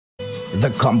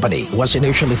The company was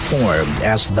initially formed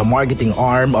as the marketing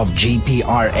arm of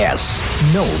GPRS,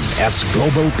 known as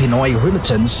Global Pinoy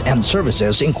Remittance and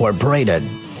Services Incorporated.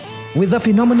 With the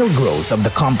phenomenal growth of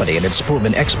the company and its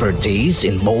proven expertise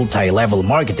in multi-level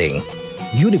marketing,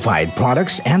 Unified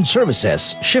Products and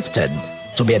Services shifted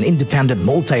to be an independent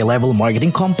multi-level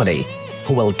marketing company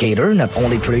who will cater not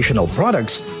only traditional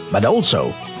products but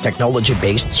also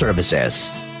technology-based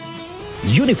services.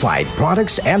 Unified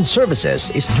Products and Services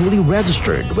is duly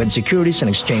registered with Securities and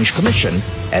Exchange Commission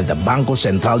and the Bangko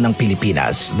Sentral ng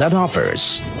Pilipinas that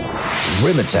offers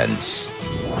remittance,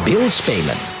 bills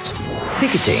payment,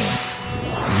 ticketing,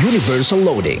 universal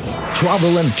loading,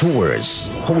 travel and tours,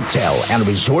 hotel and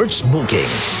resorts booking,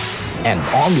 and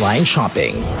online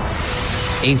shopping.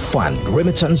 A fund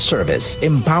remittance service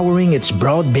empowering its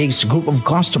broad-based group of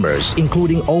customers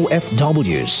including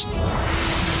OFWs,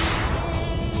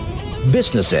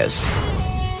 businesses,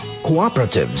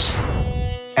 cooperatives,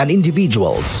 and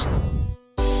individuals.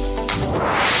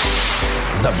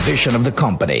 The vision of the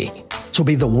company to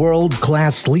be the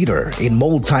world-class leader in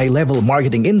multi-level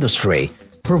marketing industry,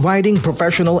 providing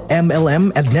professional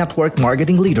MLM and network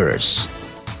marketing leaders.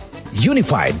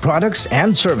 Unified Products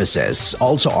and Services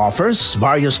also offers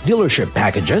various dealership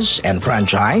packages and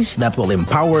franchise that will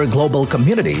empower global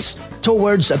communities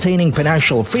towards attaining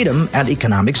financial freedom and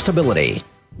economic stability.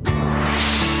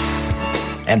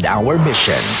 And our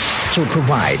mission to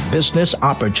provide business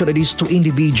opportunities to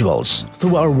individuals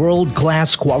through our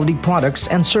world-class quality products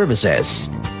and services.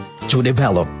 To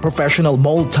develop professional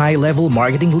multi-level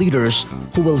marketing leaders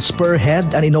who will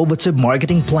spearhead an innovative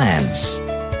marketing plans.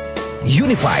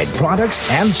 Unified Products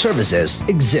and Services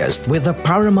exist with the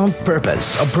paramount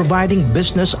purpose of providing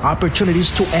business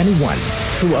opportunities to anyone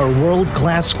through our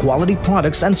world-class quality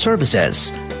products and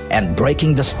services and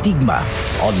breaking the stigma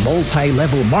on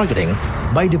multi-level marketing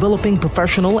by developing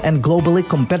professional and globally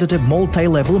competitive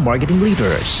multi-level marketing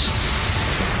leaders.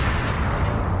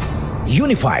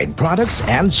 Unified Products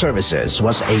and Services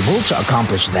was able to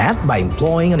accomplish that by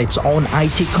employing its own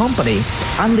IT company,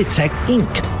 Unlitech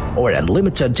Inc., or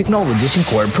Unlimited Technologies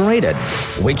Incorporated,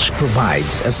 which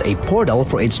provides as a portal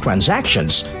for its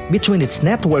transactions between its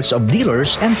networks of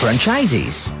dealers and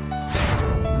franchisees.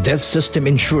 This system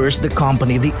ensures the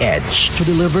company the edge to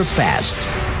deliver fast,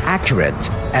 accurate,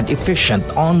 and efficient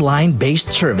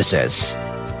online-based services.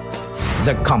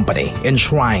 The company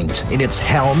enshrined in its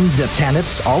helm the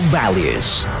tenets of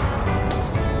values.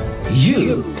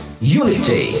 U,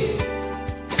 unity.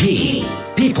 P,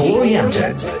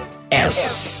 people-oriented. S,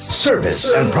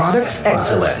 service and products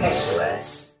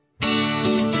excellence.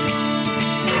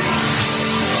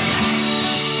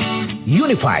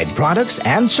 Unified Products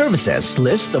and Services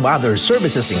list of other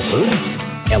services include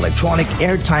electronic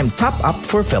airtime top-up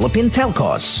for Philippine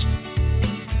telcos,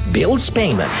 bills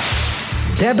payment,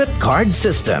 debit card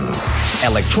system,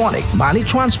 electronic money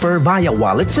transfer via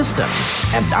wallet system,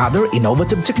 and other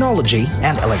innovative technology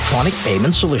and electronic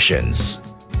payment solutions.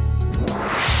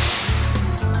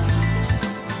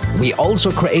 We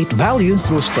also create value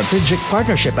through strategic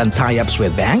partnership and tie-ups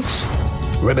with banks,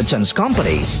 remittance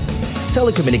companies,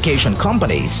 telecommunication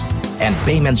companies, and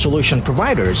payment solution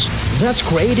providers, thus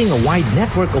creating a wide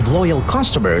network of loyal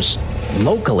customers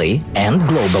locally and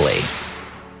globally.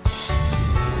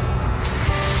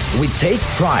 We take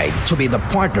pride to be the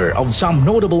partner of some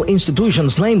notable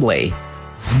institutions, namely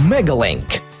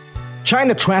Megalink,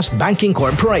 China Trust Banking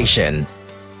Corporation,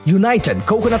 United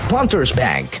Coconut Planters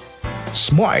Bank,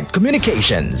 Smart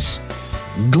Communications,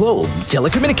 Globe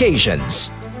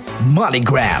Telecommunications,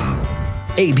 MoneyGram,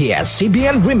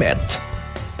 ABS-CBN Remit,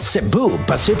 Cebu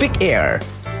Pacific Air,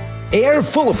 Air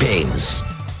Philippines,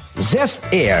 Zest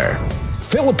Air,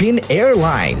 Philippine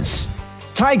Airlines,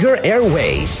 Tiger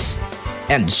Airways,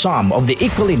 and some of the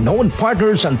equally known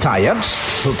partners and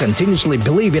tie-ups who continuously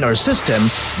believe in our system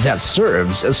that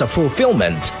serves as a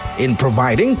fulfillment in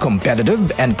providing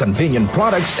competitive and convenient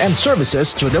products and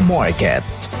services to the market.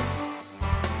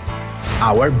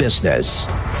 Our business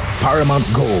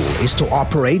paramount goal is to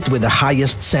operate with the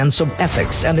highest sense of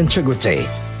ethics and integrity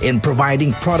in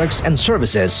providing products and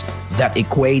services that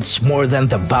equates more than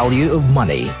the value of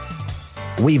money.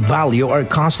 We value our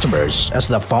customers as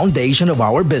the foundation of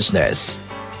our business.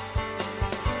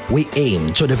 We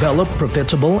aim to develop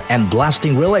profitable and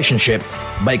lasting relationship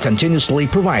by continuously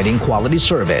providing quality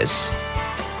service.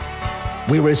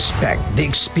 We respect the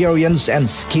experience and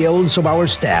skills of our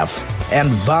staff and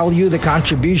value the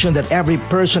contribution that every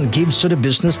person gives to the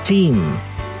business team.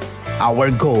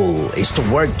 Our goal is to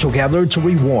work together to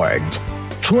reward,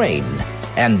 train,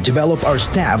 and develop our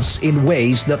staffs in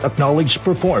ways that acknowledge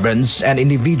performance and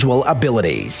individual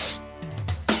abilities.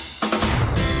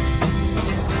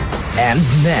 And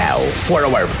now for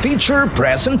our feature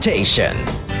presentation.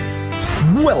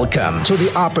 Welcome to the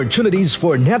Opportunities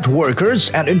for Networkers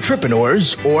and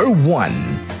Entrepreneurs, or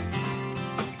ONE.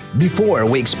 Before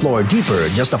we explore deeper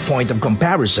just a point of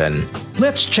comparison,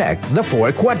 let's check the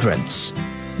 4 quadrants.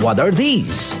 What are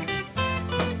these?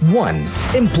 1.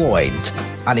 Employed.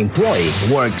 An employee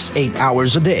works 8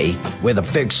 hours a day with a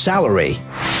fixed salary.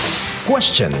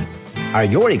 Question: are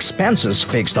your expenses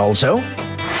fixed also?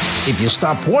 If you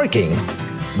stop working,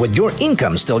 would your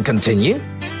income still continue?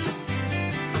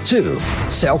 2.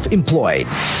 Self-employed.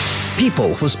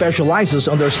 People who specializes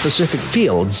on their specific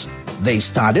fields. They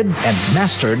studied and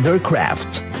mastered their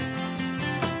craft.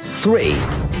 3.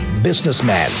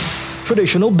 Businessman.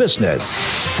 Traditional business,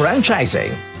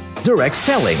 franchising, direct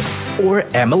selling, or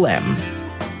MLM.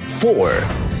 4.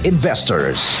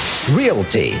 Investors.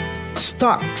 Realty,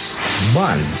 stocks,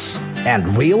 bonds,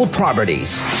 and real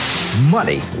properties.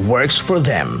 Money works for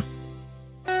them.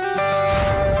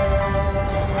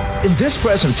 In this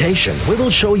presentation, we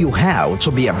will show you how to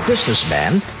be a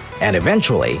businessman and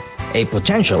eventually a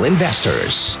potential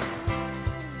investors.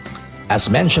 As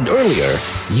mentioned earlier,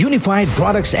 Unified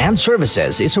Products and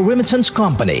Services is a remittance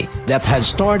company that has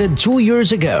started 2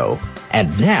 years ago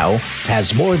and now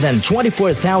has more than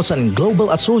 24,000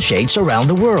 global associates around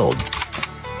the world.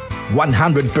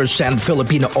 100%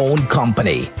 Filipino-owned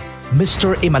company.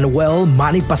 Mr. Emmanuel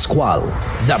Manny Pascual,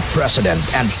 the President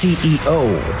and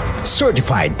CEO,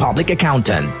 certified public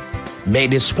accountant,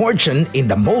 made his fortune in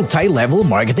the multi-level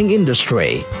marketing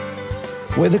industry.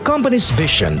 With the company's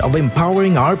vision of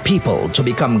empowering our people to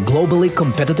become globally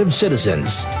competitive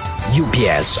citizens,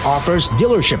 UPS offers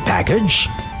dealership package,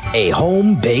 a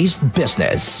home-based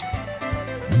business.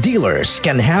 Dealers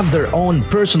can have their own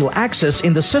personal access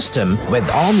in the system with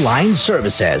online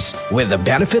services with the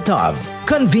benefit of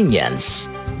convenience,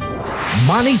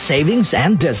 money savings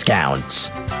and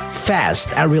discounts, fast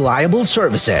and reliable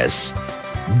services.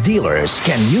 Dealers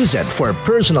can use it for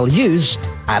personal use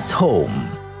at home.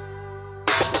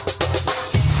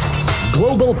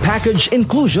 Global package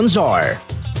inclusions are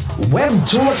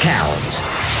Web2 account.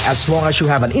 As long as you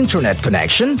have an internet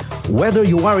connection, whether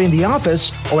you are in the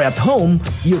office or at home,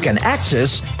 you can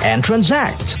access and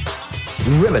transact.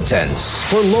 Remittance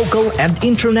for local and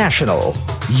international.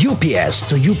 UPS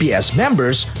to UPS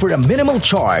members for a minimal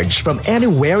charge from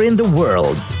anywhere in the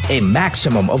world, a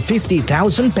maximum of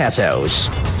 50,000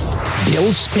 pesos.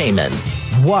 Bills payment.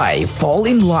 Why fall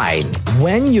in line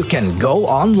when you can go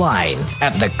online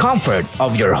at the comfort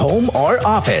of your home or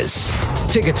office?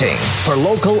 Ticketing for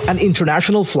local and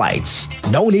international flights.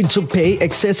 No need to pay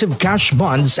excessive cash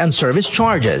bonds and service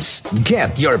charges.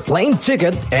 Get your plane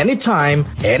ticket anytime,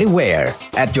 anywhere,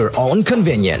 at your own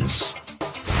convenience.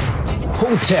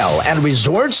 Hotel and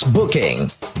resorts booking.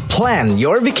 Plan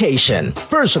your vacation,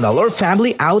 personal or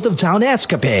family out-of-town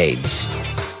escapades.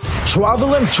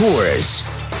 Travel and tours.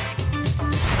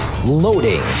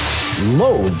 Loading,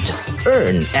 load,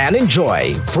 earn, and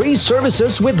enjoy free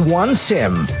services with one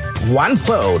SIM. One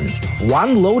phone,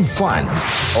 one load fund,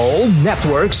 all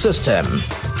network system.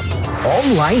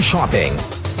 Online shopping.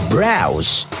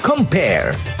 Browse,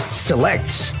 compare,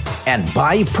 select, and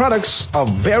buy products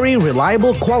of very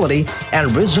reliable quality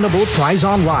and reasonable price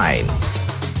online.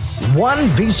 One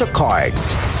Visa card.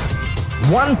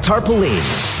 One tarpaulin.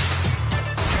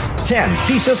 10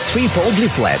 pieces 3-fold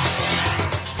leaflets.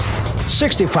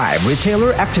 65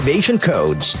 retailer activation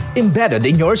codes embedded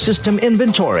in your system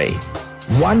inventory.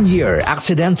 1 year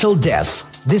accidental death,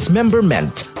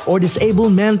 dismemberment, or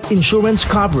disablement insurance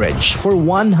coverage for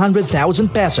 100,000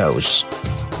 pesos.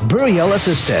 Burial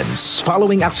assistance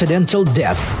following accidental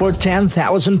death for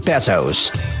 10,000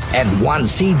 pesos. And 1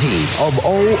 CD of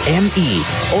OME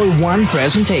or 1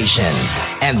 presentation.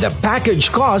 And the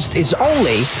package cost is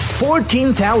only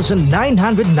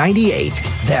 14,998.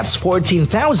 That's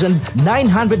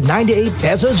 14,998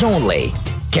 pesos only.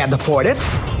 Can't afford it?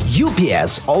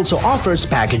 UPS also offers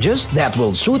packages that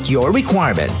will suit your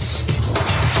requirements.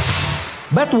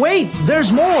 But wait,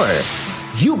 there's more!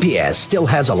 UPS still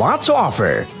has a lot to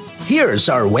offer. Here's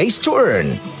our ways to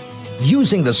earn.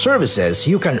 Using the services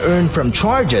you can earn from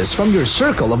charges from your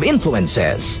circle of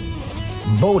influences.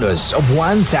 Bonus of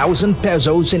 1,000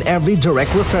 pesos in every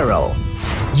direct referral.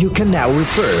 You can now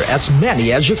refer as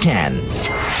many as you can.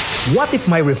 What if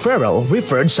my referral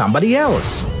referred somebody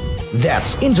else?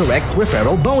 That's indirect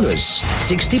referral bonus,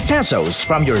 60 pesos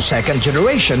from your second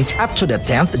generation up to the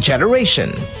 10th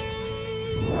generation.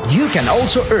 You can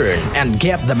also earn and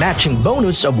get the matching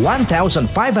bonus of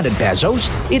 1,500 pesos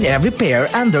in every pair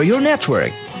under your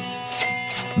network.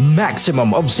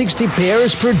 Maximum of 60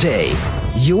 pairs per day.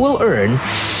 You will earn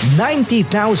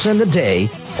 90,000 a day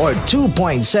or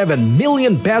 2.7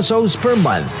 million pesos per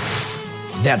month.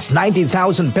 That's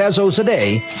 90,000 pesos a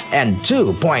day and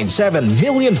 2.7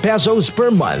 million pesos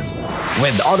per month.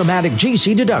 With automatic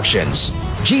GC deductions,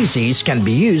 GCs can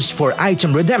be used for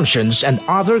item redemptions and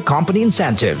other company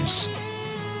incentives.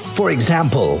 For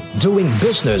example, doing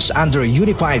business under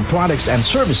Unified Products and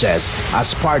Services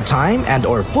as part-time and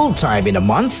or full-time in a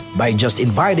month by just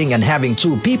inviting and having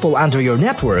 2 people under your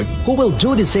network who will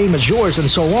do the same as yours and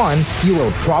so on, you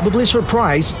will probably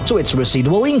surprise to its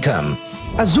residual income.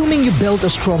 Assuming you built a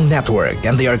strong network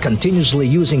and they are continuously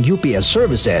using UPS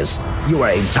services, you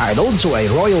are entitled to a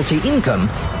royalty income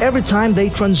every time they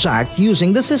transact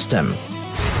using the system.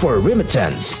 For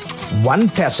remittance, 1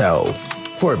 peso.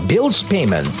 For bills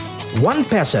payment, 1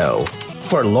 peso.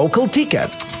 For local ticket,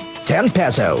 10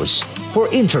 pesos. For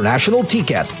international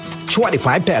ticket,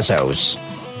 25 pesos.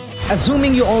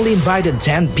 Assuming you only invited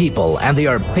 10 people and they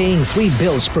are paying 3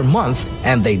 bills per month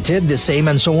and they did the same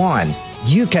and so on,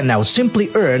 you can now simply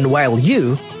earn while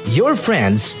you, your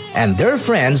friends, and their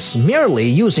friends merely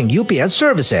using UPS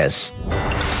services.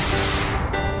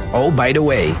 Oh, by the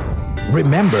way,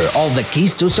 remember all the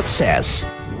keys to success.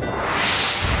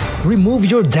 Remove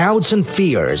your doubts and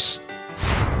fears.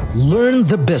 Learn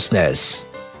the business.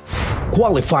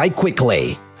 Qualify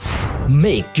quickly.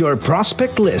 Make your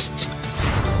prospect list.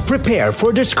 Prepare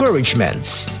for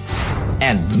discouragements.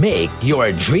 And make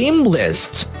your dream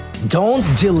list. Don't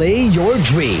delay your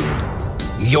dream.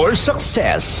 Your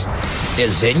success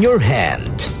is in your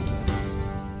hand.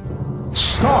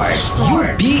 Start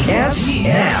UPS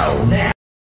now.